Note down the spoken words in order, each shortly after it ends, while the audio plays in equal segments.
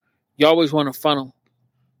you always want to funnel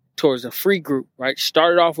towards a free group, right?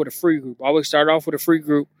 Start it off with a free group. Always start off with a free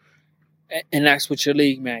group, and that's what your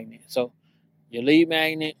lead magnet. So your lead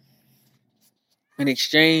magnet, in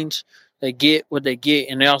exchange, they get what they get,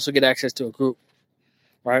 and they also get access to a group,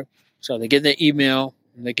 right? So they get their email,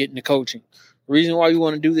 and they're getting the coaching. The reason why you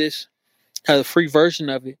want to do this, as a free version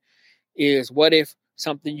of it, is what if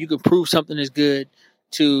you can prove something is good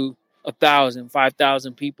to 1,000,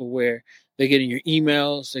 5,000 people, where they're getting your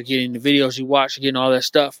emails, they're getting the videos you watch, they're getting all that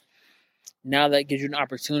stuff. Now that gives you an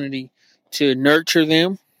opportunity to nurture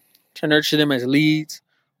them as leads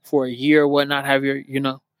for a year or whatnot,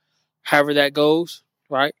 however that goes,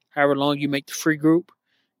 right? However long you make the free group,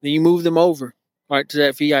 then you move them over, right, to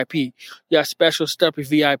that VIP. You got special stuff your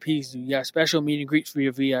VIPs do. You got special meet and greets for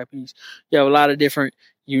your VIPs. You have a lot of different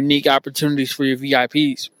unique opportunities for your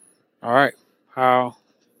VIPs. All right. How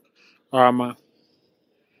are my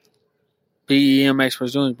BEM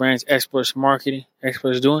experts doing? Brands Experts Marketing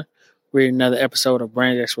Experts doing? We're in another episode of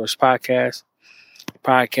Brands Experts podcast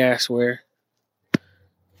where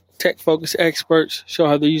tech-focused experts show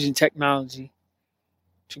how they're using technology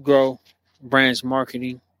to grow brands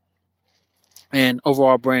marketing and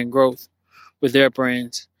overall brand growth with their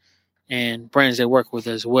brands and brands they work with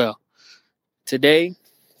as well. Today,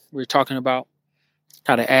 we're talking about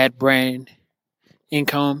how to add brand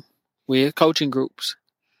income with coaching groups,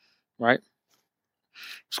 right?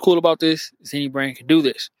 What's cool about this is any brand can do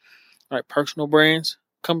this, right? Personal brands,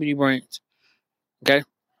 company brands, okay?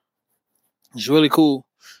 It's really cool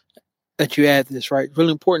that you add this, right?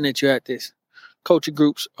 Really important that you add this. Coaching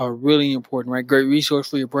groups are really important, right? Great resource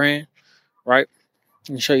for your brand, right?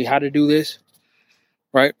 And show you how to do this,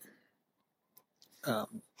 right?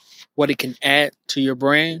 What it can add to your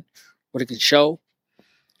brand, what it can show,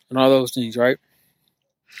 and all those things, right?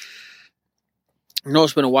 I know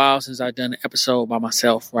it's been a while since I've done an episode by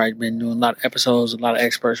myself, right? Been doing a lot of episodes, a lot of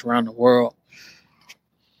experts around the world,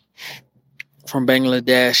 from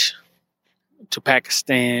Bangladesh to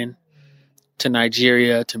Pakistan to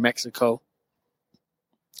Nigeria to Mexico.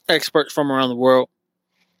 Experts from around the world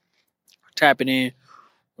tapping in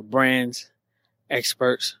with Brands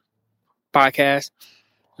Experts podcast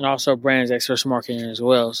and also Brands Experts Marketing as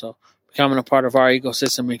well. So becoming a part of our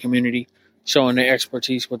ecosystem and community, showing their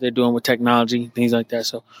expertise, what they're doing with technology, things like that.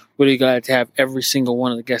 So really glad to have every single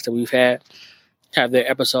one of the guests that we've had have their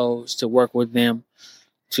episodes to work with them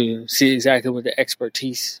to see exactly what the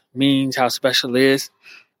expertise means, how special it is.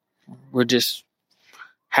 We're just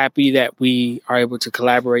happy that we are able to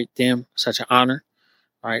collaborate them. Such an honor,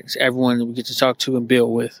 right? It's everyone that we get to talk to and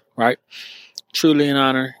build with, right? Truly an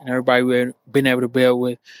honor, and everybody we've been able to build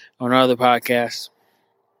with on other podcasts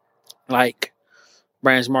like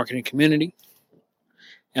Brands Marketing Community,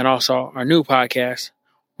 and also our new podcast,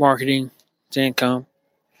 Marketing to Income.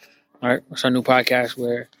 All right, it's our new podcast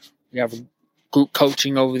where we have a group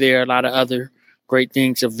coaching over there, a lot of other great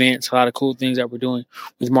things, events, a lot of cool things that we're doing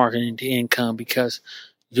with marketing to income, because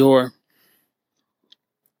your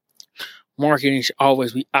marketing should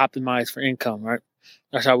always be optimized for income, right?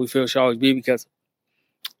 That's how we feel it should always be, because,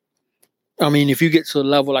 I mean, if you get to a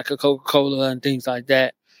level like a Coca-Cola and things like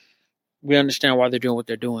that, we understand why they're doing what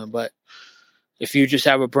they're doing. But if you just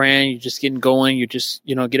have a brand, you're just getting going, you just,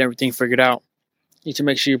 get everything figured out, you need to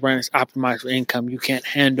make sure your brand is optimized for income. You can't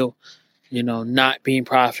handle, not being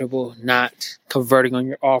profitable, not converting on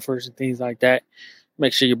your offers and things like that.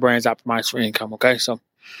 Make sure your brand's optimized for income, okay? So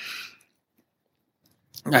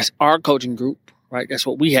that's our coaching group, right? That's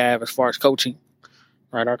what we have as far as coaching,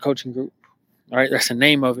 right? Our coaching group, right? That's the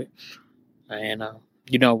name of it. And,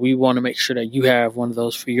 we want to make sure that you have one of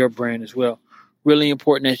those for your brand as well. Really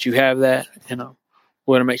important that you have that. We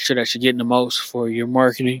want to make sure that you're getting the most for your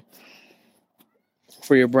marketing,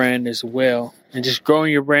 for your brand as well, and just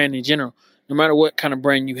growing your brand in general. No matter what kind of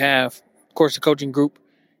brand you have, of course, the coaching group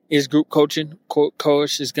is group coaching.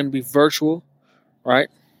 Coach is going to be virtual, right?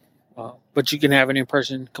 But you can have an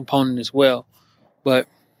in-person component as well. But,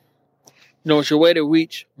 it's your way to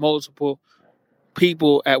reach multiple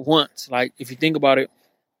people at once. Like, if you think about it,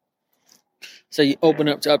 say you open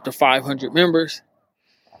up to 500 members.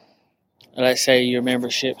 Let's say your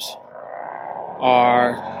memberships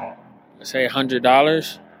are, let's say,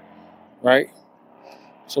 $100, right?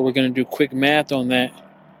 So we're going to do quick math on that,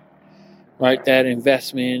 right? That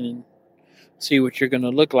investment, and see what you're going to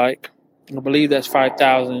look like. I believe that's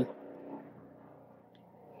 5,000.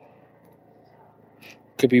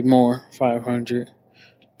 Could be more. 500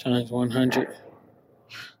 times 100.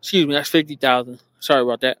 Excuse me, that's 50,000. Sorry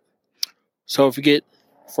about that. So if you get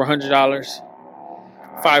for $100,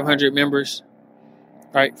 500 members,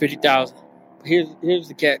 right? 50,000. Here's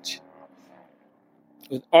the catch.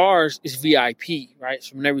 With ours, it's VIP, right?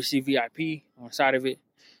 So whenever you see VIP on the side of it,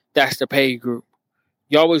 that's the paid group.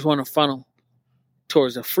 You always want to funnel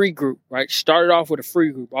towards a free group, right? Start it off with a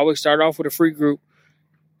free group. Always start off with a free group,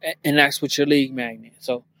 and that's with your lead magnet.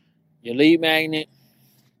 So your lead magnet,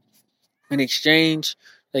 in exchange,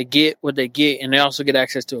 they get what they get, and they also get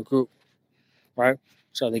access to a group, right?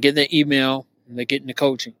 So they get their email, and they get in the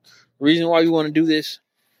coaching. The reason why you want to do this,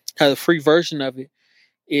 have a free version of it,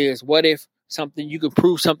 is what if you can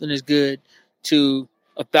prove something is good to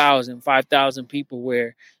 1,000, 5,000 people,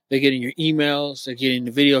 where they're getting your emails, they're getting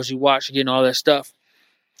the videos you watch, they're getting all that stuff.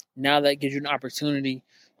 Now that gives you an opportunity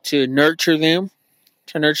to nurture them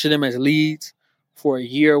as leads for a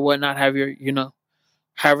year or whatnot, however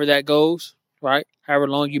that goes, right? However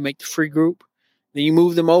long you make the free group, then you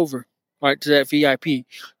move them over, right, to that VIP. You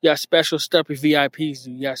got special stuff your VIPs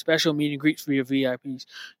do. You got special meet and greets for your VIPs.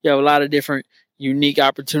 You have a lot of different unique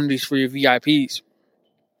opportunities for your VIPs,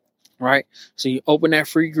 right? So you open that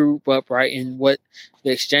free group up, right? And what the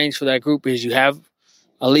exchange for that group is, you have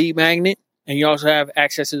a lead magnet and you also have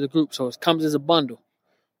access to the group. So it comes as a bundle,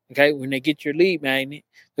 okay? When they get your lead magnet,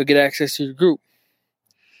 they'll get access to the group,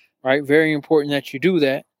 right? Very important that you do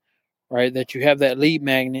that, right? That you have that lead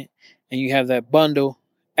magnet and you have that bundle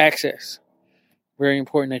access. Very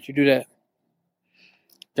important that you do that,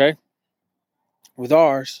 okay? With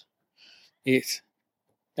ours, it's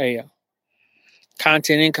a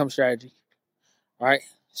content income strategy, right?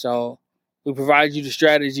 So we provide you the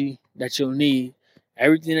strategy that you'll need,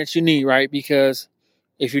 everything that you need, right? Because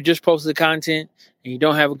if you just post the content and you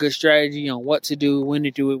don't have a good strategy on what to do, when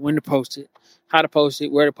to post it, how to post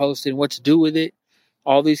it, where to post it, and what to do with it,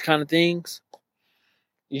 all these kind of things,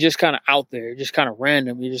 you're just kind of out there. You're just kind of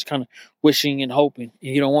random. You're just kind of wishing and hoping,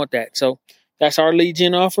 and you don't want that. So that's our lead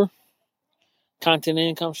gen offer, content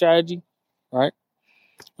income strategy, right?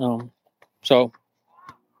 So,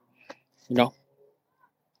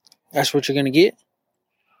 that's what you're going to get.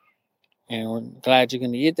 And we're glad you're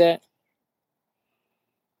going to get that.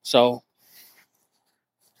 So,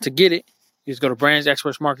 to get it, you just go to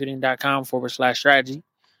brandsexpertsmarketing.com/strategy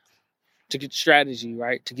to get the strategy,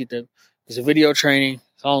 right? It's a video training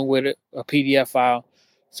along with it, a PDF file,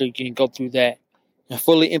 so you can go through that and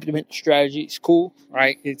fully implement the strategy. It's cool,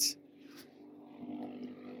 right? You're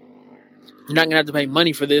not going to have to pay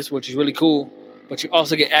money for this, which is really cool, but you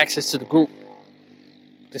also get access to the group,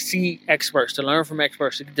 to see experts, to learn from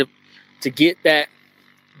experts, to get that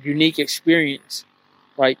unique experience,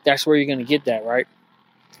 right? That's where you're going to get that, right?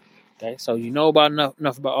 Okay, so you know about enough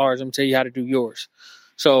about ours. I'm going to tell you how to do yours.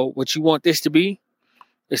 So what you want this to be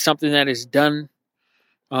is something that is done,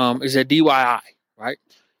 is a DIY, right?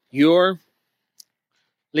 Your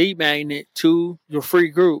lead magnet to your free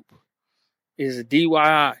group is a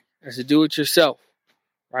DIY. It's a do-it-yourself,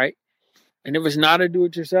 right? And if it's not a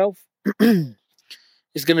do-it-yourself,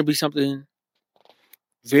 it's going to be something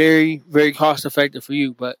very, very cost-effective for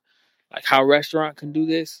you. But like how a restaurant can do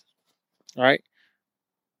this, right?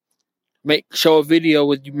 Show a video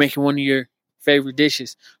with you making one of your favorite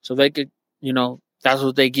dishes, so they could, that's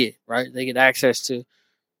what they get, right? They get access to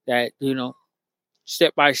that,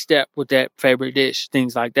 step by step with that favorite dish,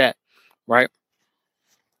 things like that, right?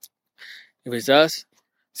 If it's us,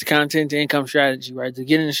 it's content to income strategy, right? To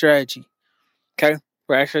get in the strategy, okay?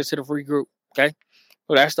 For access to the free group, okay?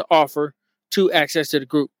 So that's the offer to access to the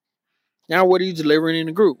group. Now, what are you delivering in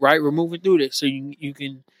the group, right? We're moving through this so you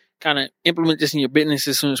can kind of implement this in your business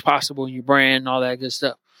as soon as possible, in your brand and all that good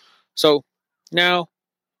stuff. So now,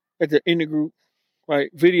 in the group,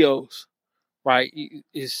 right, videos, right,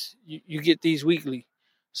 you get these weekly.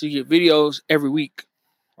 So you get videos every week,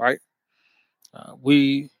 right?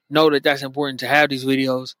 We know that that's important to have these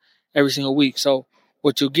videos every single week. So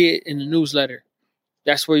what you'll get in the newsletter,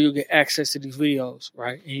 that's where you'll get access to these videos,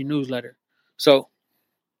 right, in your newsletter. So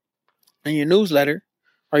in your newsletter,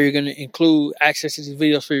 are you going to include access to these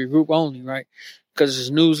videos for your group only, right? Because this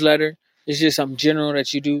newsletter is just something general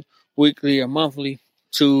that you do weekly or monthly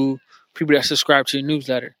to people that subscribe to your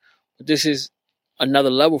newsletter. But this is another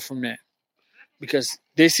level from that, because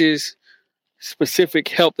this is specific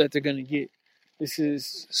help that they're going to get. This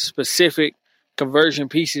is specific conversion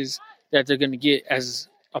pieces that they're going to get as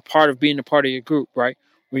a part of being a part of your group, right?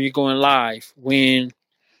 When you're going live, when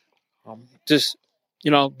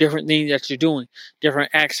different things that you're doing, different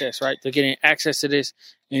access, right? They're getting access to this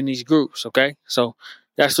in these groups, okay? So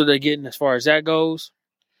that's what they're getting as far as that goes,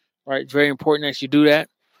 right? It's very important that you do that.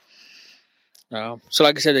 So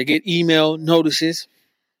like I said, they get email notices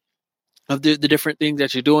of the different things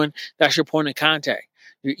that you're doing. That's your point of contact.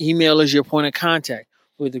 Your email is your point of contact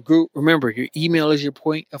with the group. Remember, your email is your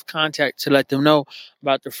point of contact to let them know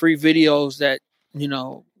about the free videos that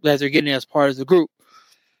that they're getting as part of the group.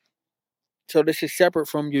 So this is separate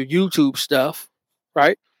from your YouTube stuff,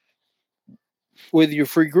 right? With your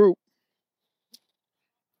free group,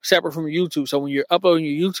 separate from YouTube. So when you're uploading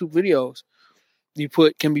your YouTube videos, you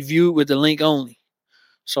put can be viewed with the link only.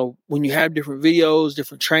 So when you have different videos,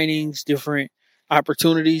 different trainings, different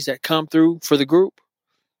opportunities that come through for the group,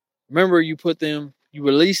 remember you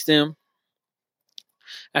release them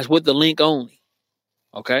as with the link only.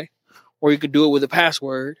 Okay? Or you could do it with a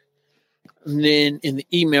password. And then in the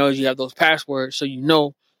emails, you have those passwords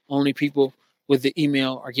so only people with the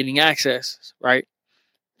email are getting access, right?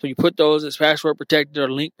 So you put those as password protected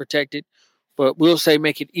or link protected. But we'll say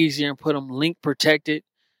make it easier and put them link protected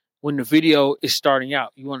when the video is starting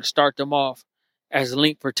out. You want to start them off as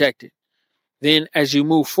link protected. Then as you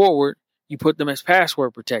move forward, you put them as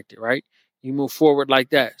password protected, right? You move forward like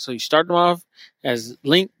that. So you start them off as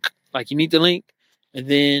link, like you need the link. And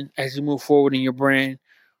then as you move forward in your brand,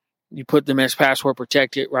 you put them as password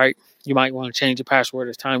protected, right? You might want to change the password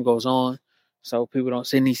as time goes on so people don't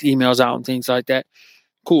send these emails out and things like that.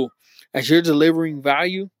 Cool. As you're delivering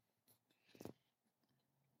value,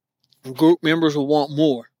 group members will want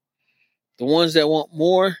more. The ones that want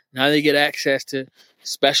more, now they get access to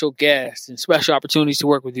special guests and special opportunities to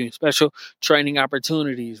work with you, special training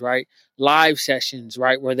opportunities, right? Live sessions,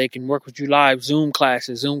 right? Where they can work with you live, Zoom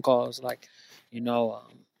classes, Zoom calls. Like,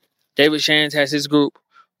 David Shands has his group,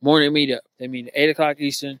 Morning Meetup. They meet at 8 o'clock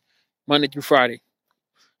Eastern, Monday through Friday.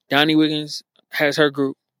 Donnie Wiggins has her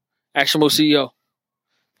group, Actionable CEO.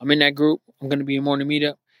 I'm in that group. I'm going to be in Morning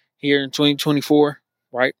Meetup here in 2024,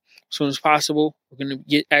 right? As soon as possible, we're going to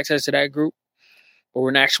get access to that group. But we're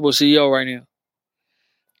an Actionable CEO right now.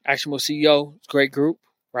 Actionable CEO, great group,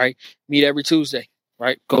 right? Meet every Tuesday,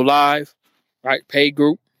 right? Go live, right? Paid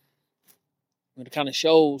group. And it kind of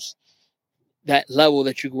shows that level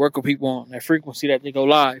that you can work with people on, that frequency that they go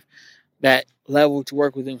live, that level to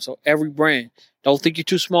work with them. So every brand, don't think you're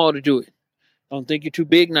too small to do it. Don't think you're too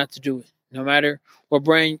big not to do it. No matter what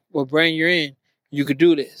brand you're in, you could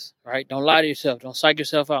do this, right? Don't lie to yourself. Don't psych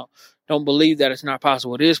yourself out. Don't believe that it's not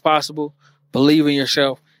possible. It is possible. Believe in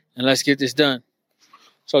yourself, and let's get this done.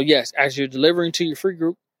 So yes, as you're delivering to your free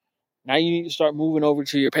group, now you need to start moving over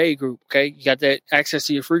to your paid group, okay? You got that access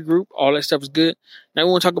to your free group. All that stuff is good. Now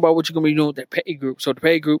we want to talk about what you're going to be doing with that paid group. So the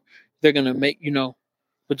paid group, they're going to make,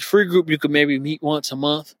 with the free group, you could maybe meet once a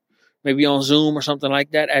month, maybe on Zoom or something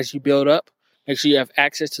like that as you build up. Make sure you have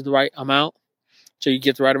access to the right amount so you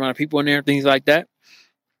get the right amount of people in there, things like that.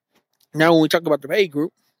 Now when we talk about the paid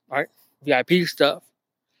group, right, VIP stuff,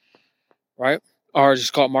 right, ours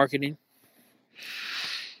is called marketing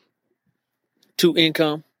to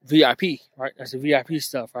income VIP, right? That's the VIP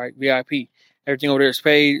stuff, right? VIP. Everything over there is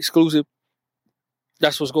paid, exclusive.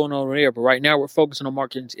 That's what's going on over there. But right now we're focusing on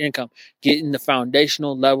marketing to income, getting the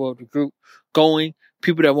foundational level of the group going.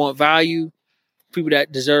 People that want value, people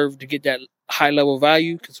that deserve to get that high level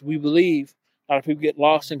value, because we believe a lot of people get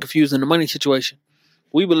lost and confused in the money situation.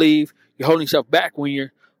 We believe you're holding yourself back when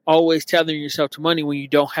you're always tethering yourself to money when you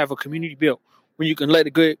don't have a community built. When you can let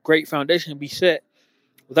a great foundation be set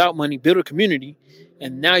without money, build a community,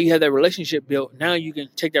 and now you have that relationship built. Now you can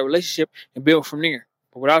take that relationship and build from there.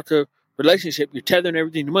 But without the relationship, you're tethering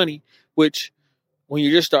everything to money, which when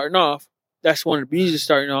you're just starting off, that's one of the beauties of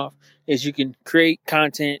starting off, is you can create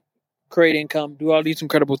content, create income, do all these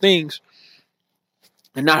incredible things,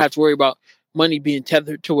 and not have to worry about money being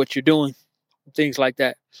tethered to what you're doing, things like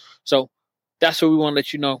that. So that's what we want to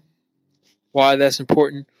let you know, why that's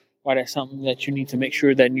important, why that's something that you need to make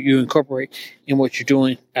sure that you incorporate in what you're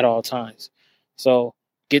doing at all times. So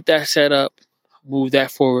get that set up, move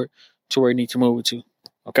that forward to where you need to move it to.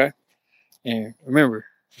 Okay? And remember,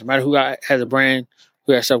 no matter who has a brand,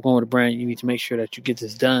 who has stuff going with a brand, you need to make sure that you get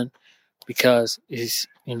this done, because it's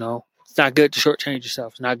not good to shortchange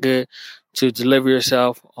yourself. It's not good to deliver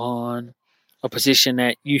yourself on a position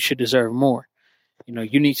that you should deserve more.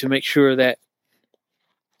 You need to make sure that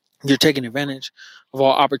you're taking advantage of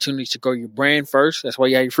all opportunities to grow your brand first. That's why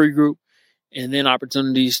you have your free group, and then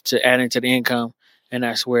opportunities to add into the income. And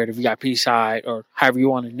that's where the VIP side, or however you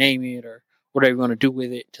want to name it, or whatever you want to do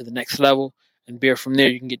with it, to the next level. And build from there.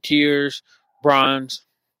 You can get tiers, bronze,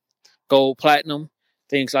 gold, platinum,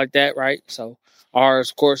 things like that, right? So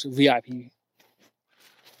ours, of course, VIP.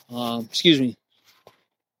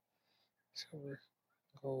 Silver,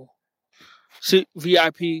 gold.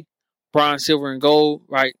 VIP, bronze, silver, and gold,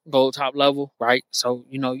 right? Gold top level, right? So,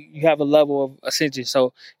 you have a level of ascension.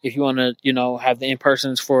 So if you want to, have the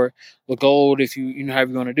in-persons for the gold, if you,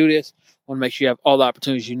 however you want to do this, want to make sure you have all the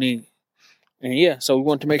opportunities you need. And yeah, so we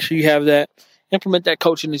want to make sure you have that. Implement that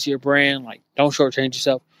coaching into your brand. Like, don't shortchange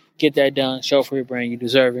yourself. Get that done. Show for your brand. You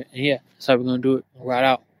deserve it. And yeah, that's how we're going to do it. Right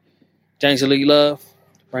out. Thanks to Lee Love,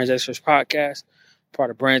 Brands Extras Podcast,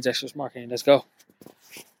 part of Brands Extras Marketing. Let's go.